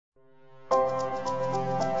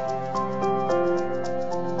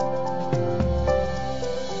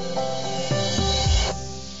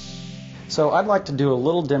So I'd like to do a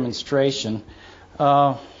little demonstration.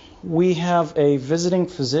 We have a visiting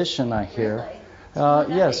physician, I hear.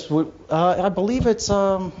 Really? Yes, I believe it's,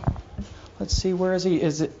 let's see, where is he?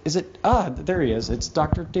 Is it, there he is. It's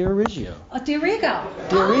Dr. D'Arigio. Oh, D'Arrigo.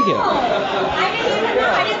 D'Arrigo. Oh, I didn't even know.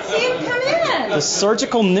 I didn't see him come in. The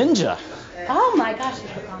surgical ninja. Oh my gosh.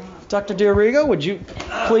 Dr. D'Arrigo, would you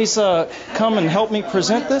please come and help me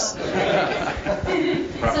present this? Hey,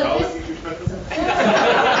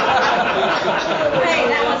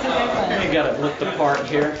 that was a good one. You got it looked apart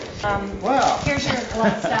here. Wow. Here's your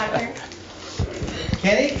gloves, doctor.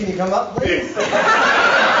 Kenny, can you come up, please?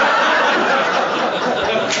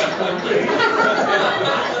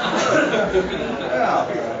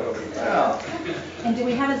 Wow. And do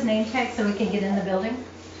we have his name tag so we can get in the building?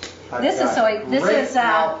 This is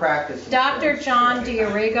malpractice. Dr. John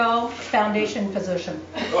D'Arrigo, foundation physician.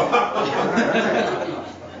 I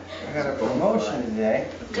got a promotion today.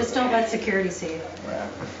 Just don't let security see you. Yeah.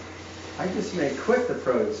 I just may quit the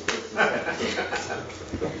produce business.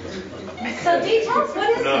 So details, what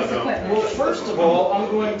is this equipment? Well, first of all, I'm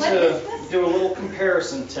going What to is this? do a little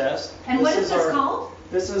comparison test. And what is this called?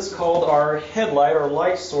 This is called our headlight, our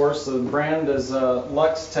light source. The brand is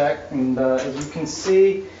Lux Tech, and as you can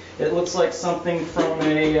see, it looks like something from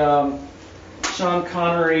a Sean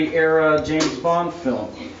Connery era James Bond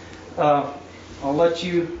film. I'll let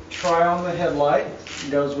you try on the headlight. It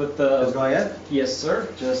goes with the... Is going in? Yes, sir.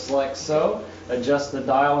 Just like so. Adjust the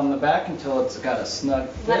dial in the back until it's got a snug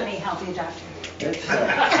fit. Let me help you, doctor. It's, Is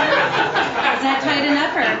that tight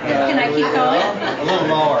enough, or can I keep a little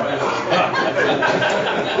lower.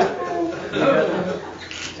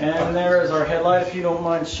 And there is our headlight, if you don't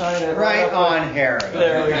mind shining it Right up on, Harry.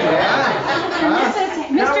 There we go. And this is,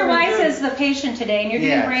 Mr. Weiss is the patient today, and you're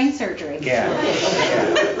doing Yes. brain surgery. Yeah.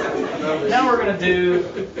 Now we're going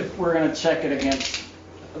to check it against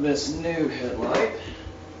this new headlight.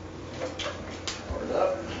 Power it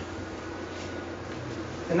up.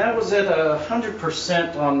 And that was at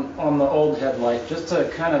 100% on the old headlight, just to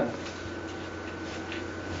kind of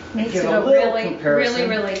Makes get it a a little really, comparison.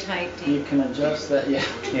 really tight tape. You can adjust that, yeah.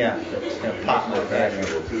 Yeah. It's going to pop my back.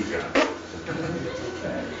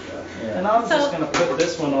 And I'm just going to put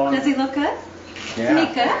this one on. Does he look good? Yeah. Isn't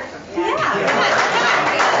he good? Yeah.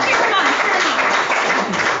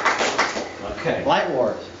 Okay. Light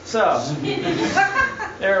wars. So,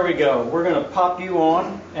 there we go. We're going to pop you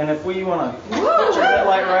on, and if we want to put your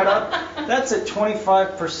headlight right up, that's at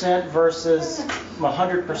 25% versus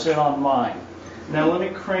 100% on mine. Now let me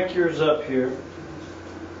crank yours up here.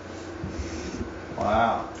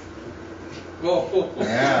 Wow.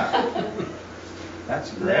 Yeah.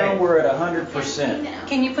 That's great. Now we're at 100%.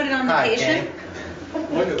 Can you put it on the Hi, patient?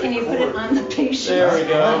 Kenny. Can you put it on the patient? There we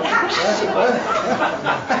go.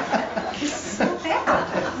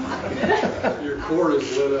 Your cord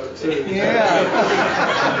is lit up too.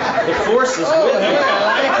 Yeah. The force is with I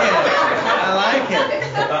like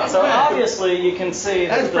it. you. So obviously you can see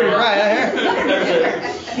That's that pretty bright. there's a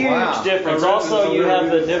huge Wow. difference. Also, you have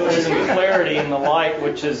the difference in clarity in the light,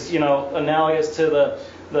 which is, analogous to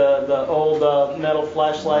the old metal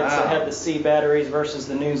flashlights that Wow. had the C batteries versus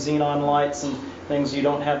the new xenon lights and things. You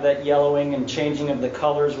don't have that yellowing and changing of the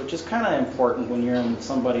colors, which is kind of important when you're in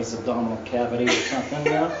somebody's abdominal cavity or something.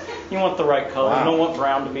 You want the right color. Wow. You don't want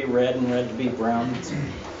brown to be red and red to be brown. It's, it's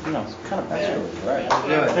kind of That's bad. really great.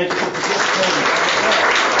 Thank you for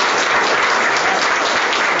participating.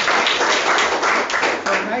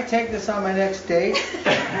 Can I take this on my next date?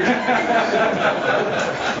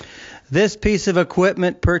 This piece of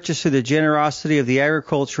equipment purchased through the generosity of the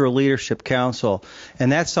Agricultural Leadership Council,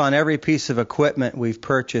 and that's on every piece of equipment we've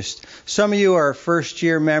purchased. Some of you are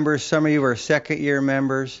first-year members, some of you are second-year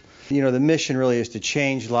members. The mission really is to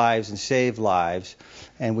change lives and save lives,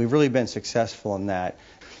 and we've really been successful in that.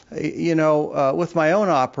 With my own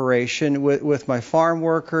operation, with my farm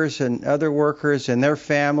workers and other workers and their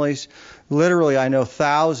families, literally I know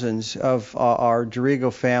thousands of our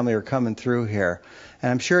D'Arrigo family are coming through here. And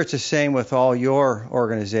I'm sure it's the same with all your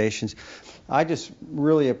organizations. I just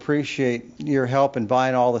really appreciate your help in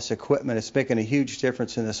buying all this equipment. It's making a huge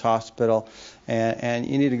difference in this hospital. And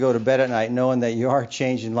you need to go to bed at night knowing that you are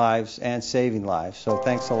changing lives and saving lives. So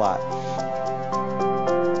thanks a lot.